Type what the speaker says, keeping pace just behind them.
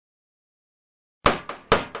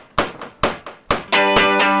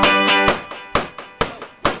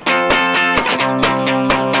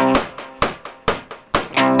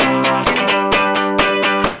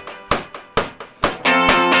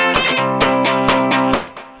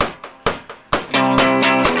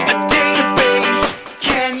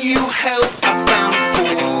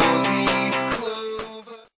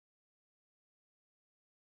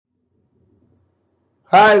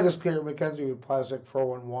Hi, this is Garrett McKenzie with Plastic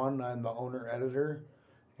 411. I'm the owner editor,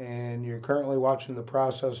 and you're currently watching the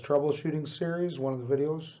process troubleshooting series, one of the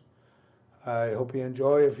videos. I hope you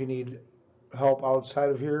enjoy. If you need help outside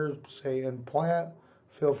of here, say in plant,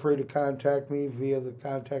 feel free to contact me via the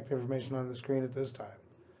contact information on the screen at this time.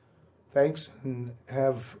 Thanks, and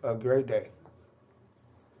have a great day.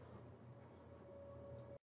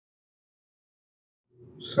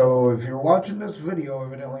 So if you're watching this video,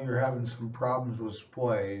 evidently you're having some problems with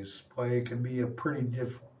Splay. Splay can be a pretty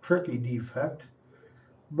tricky defect.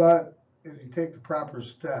 But if you take the proper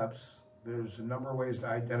steps, there's a number of ways to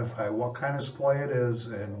identify what kind of splay it is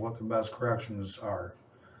and what the best corrections are.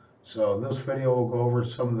 So this video will go over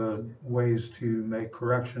some of the ways to make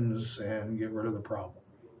corrections and get rid of the problem.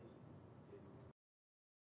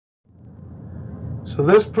 So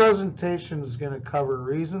this presentation is going to cover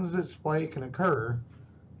reasons that splay can occur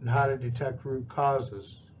and how to detect root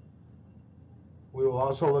causes. We will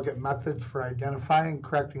also look at methods for identifying and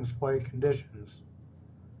correcting splay conditions.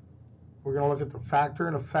 We're going to look at the factor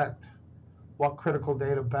and effect. What critical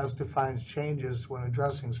data best defines changes when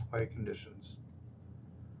addressing splay conditions?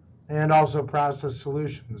 And also process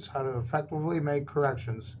solutions, how to effectively make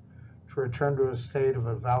corrections to return to a state of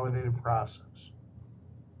a validated process.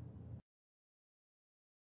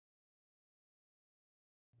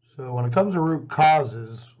 So when it comes to root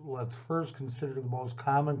causes, let's first consider the most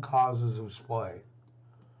common causes of splay.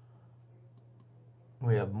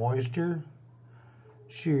 We have moisture,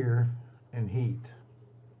 shear, and heat.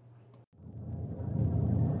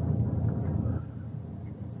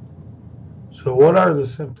 So what are the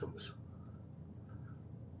symptoms?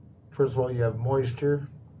 First of all, you have moisture,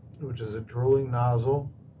 which is a drooling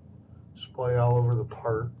nozzle, splay all over the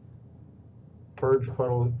part. Purge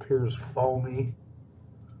puddle appears foamy.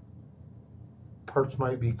 Parts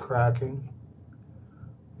might be cracking.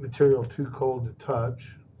 Material too cold to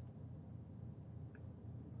touch.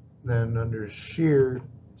 Then under shear,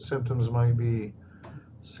 symptoms might be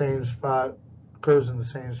same spot, occurs in the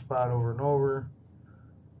same spot over and over.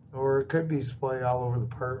 Or it could be splay all over the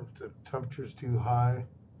part if the temperature is too high.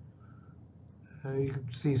 You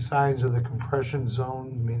can see signs of the compression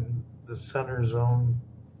zone, I mean the center zone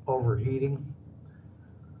overheating.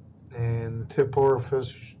 And the tip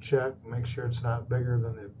orifice, check, make sure it's not bigger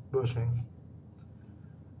than the bushing.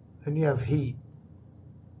 Then you have heat.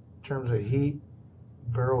 In terms of heat,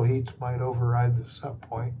 barrel heats might override the set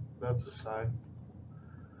point. That's a sign.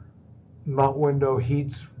 Mount window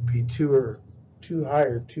heats would be too high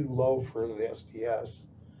or too low for the SDS. If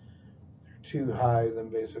they're too high, then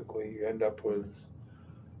basically you end up with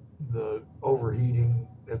the overheating.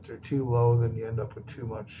 If they're too low, then you end up with too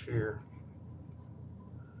much shear.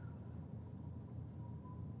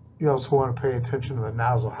 You also want to pay attention to the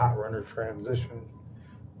nozzle hot runner transition.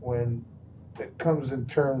 When it comes in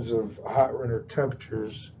terms of hot runner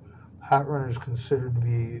temperatures, hot runner is considered to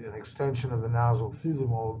be an extension of the nozzle through the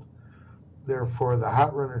mold. Therefore, the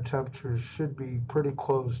hot runner temperatures should be pretty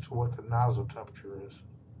close to what the nozzle temperature is.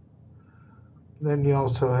 Then you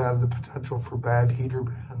also have the potential for bad heater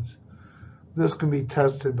bands. This can be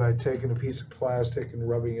tested by taking a piece of plastic and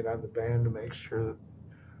rubbing it on the band to make sure that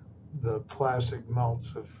the plastic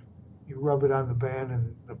melts. If you rub it on the band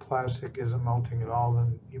and the plastic isn't melting at all,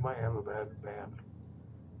 then you might have a bad band.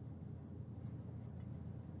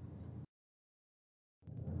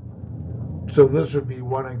 So this would be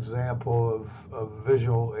one example of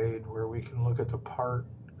visual aid where we can look at the part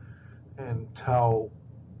and tell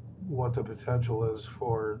what the potential is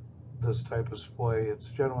for this type of splay. It's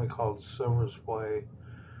generally called silver splay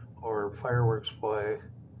or fireworks splay.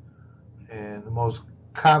 And the most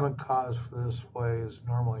common cause for this splay is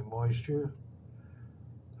normally moisture.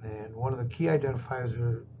 And one of the key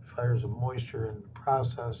identifiers of moisture in the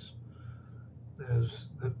process is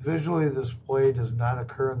that visually the splay does not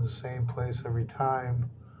occur in the same place every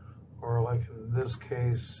time, or like in this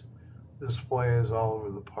case, the splay is all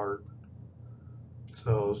over the part.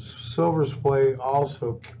 So silver splay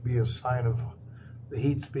also can be a sign of the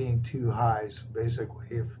heat's being too high. So basically,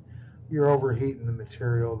 if you're overheating the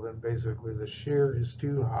material, then basically the shear is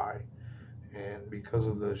too high, and because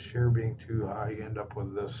of the shear being too high, you end up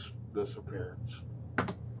with this appearance.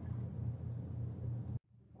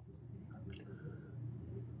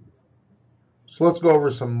 So let's go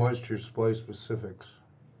over some moisture splay specifics.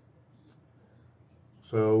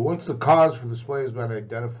 So once the cause for the splay has been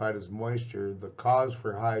identified as moisture, the cause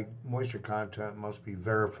for high moisture content must be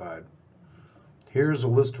verified. Here's a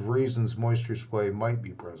list of reasons moisture splay might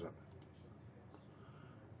be present.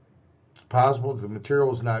 It's possible the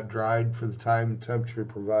material is not dried for the time and temperature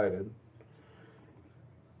provided.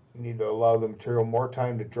 You need to allow the material more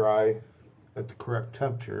time to dry. at the correct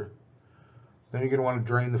temperature. Then you're going to want to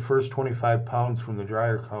drain the first 25 pounds from the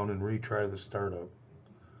dryer cone and retry the startup.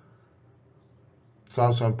 It's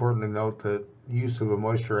also important to note that use of a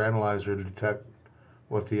moisture analyzer to detect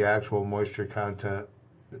what the actual moisture content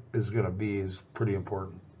is going to be is pretty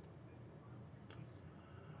important.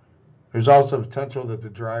 There's also potential that the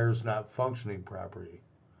dryer is not functioning properly.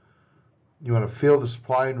 You want to feel the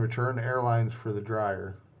supply and return air lines for the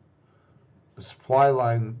dryer. The supply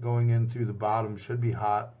line going in through the bottom should be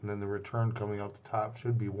hot, and then the return coming out the top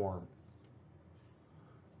should be warm.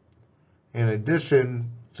 In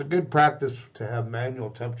addition, it's a good practice to have manual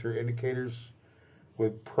temperature indicators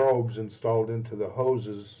with probes installed into the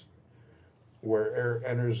hoses where air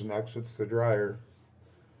enters and exits the dryer.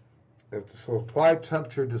 If the supply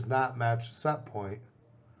temperature does not match the set point,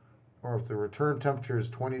 or if the return temperature is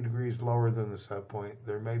 20 degrees lower than the set point,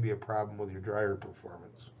 there may be a problem with your dryer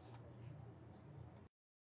performance.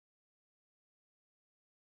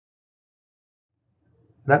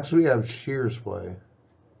 Next we have shear splay.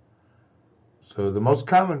 So the most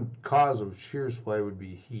common cause of shear splay would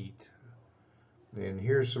be heat. And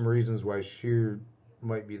here's some reasons why shear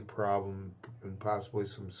might be the problem and possibly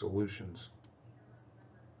some solutions.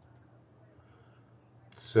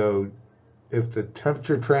 So if the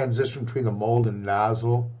temperature transition between the mold and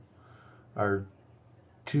nozzle are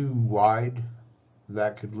too wide,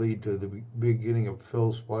 that could lead to the beginning of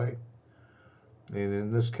fill splay. And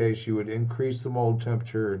in this case, you would increase the mold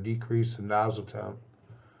temperature or decrease the nozzle temp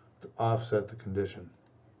to offset the condition.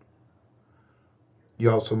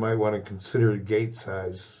 You also might want to consider the gate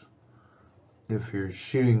size. If you're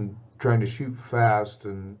trying to shoot fast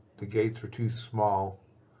and the gates are too small,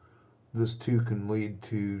 this too can lead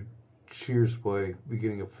to shear splay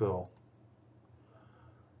beginning of fill.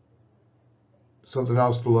 Something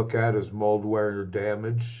else to look at is mold wear or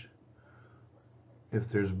damage. If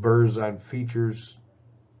there's burrs on features,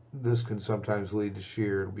 this can sometimes lead to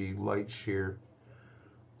shear. It'll be light shear.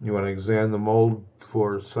 You want to examine the mold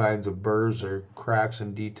for signs of burrs or cracks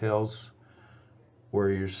and details where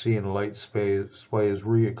you're seeing light splay is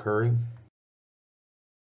reoccurring.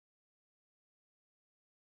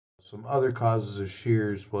 Some other causes of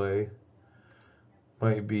shear splay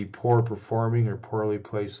might be poor performing or poorly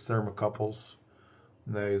placed thermocouples.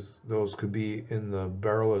 Those could be in the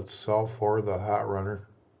barrel itself or the hot runner.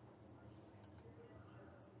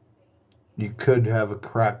 You could have a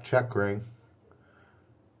cracked check ring.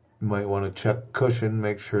 You might want to check cushion,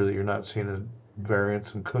 make sure that you're not seeing a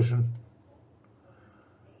variance in cushion.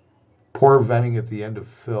 Poor venting at the end of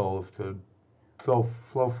fill. If the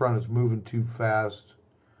flow front is moving too fast,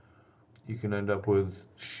 you can end up with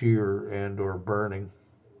shear and or burning.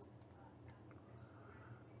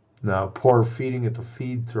 Now, poor feeding at the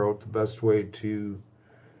feed throat, the best way to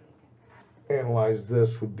analyze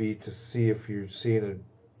this would be to see if you're seeing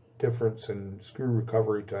a difference in screw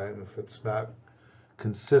recovery time. If it's not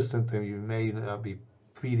consistent, then you may not be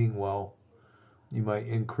feeding well. You might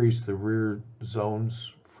increase the rear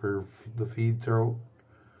zones for the feed throat,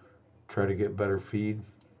 try to get better feed.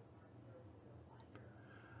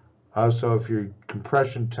 Also, if your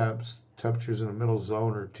compression temperatures in the middle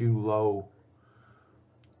zone are too low,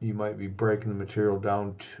 you might be breaking the material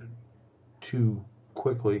down too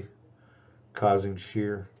quickly, causing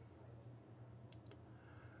shear.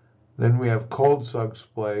 Then we have cold slug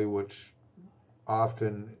splay, which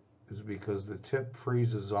often is because the tip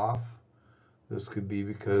freezes off. This could be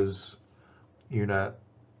because your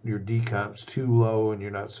decomp's too low and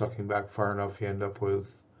you're not sucking back far enough. You end up with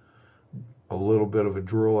a little bit of a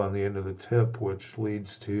drool on the end of the tip, which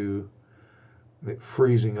leads to it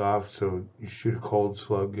freezing off, so you shoot a cold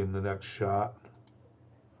slug in the next shot.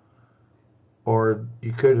 Or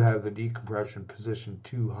you could have the decompression position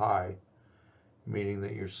too high, meaning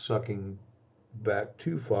that you're sucking back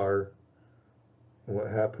too far. And what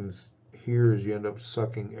happens here is you end up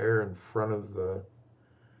sucking air in front of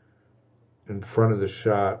the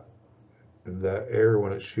shot, and that air,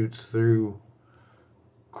 when it shoots through,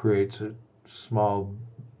 creates a small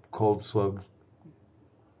cold slug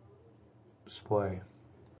splay.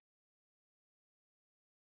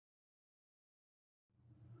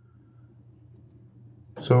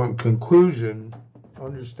 So in conclusion,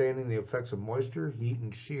 understanding the effects of moisture, heat,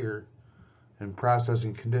 and shear and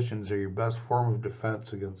processing conditions are your best form of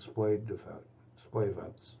defense against splay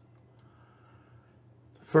events.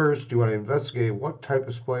 First, you want to investigate what type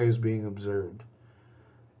of splay is being observed.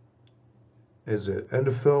 Is it end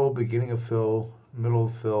of fill, beginning of fill, middle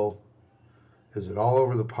of fill? Is it all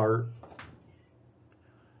over the part?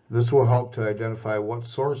 This will help to identify what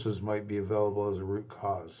sources might be available as a root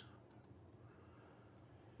cause.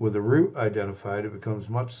 With the root identified, it becomes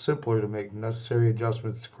much simpler to make necessary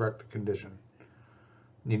adjustments to correct the condition.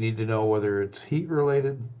 You need to know whether it's heat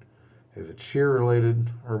related, if it's shear related,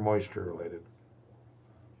 or moisture related.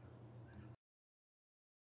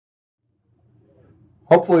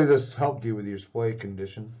 Hopefully this helped you with your splay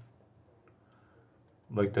condition.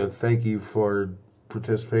 I'd like to thank you for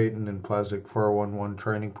participating in Plastic 411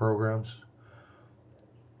 training programs.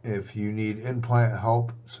 If you need implant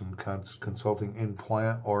help, some consulting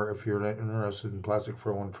implant, or if you're interested in Plastic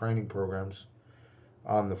 411 training programs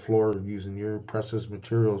on the floor using your presses,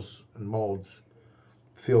 materials, and molds,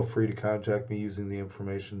 feel free to contact me using the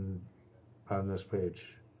information on this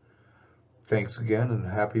page. Thanks again, and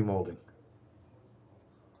happy molding.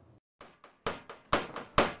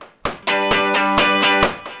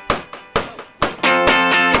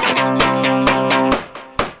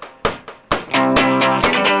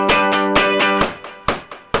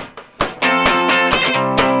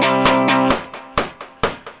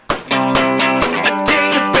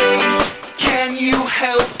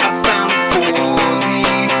 Help, I found 4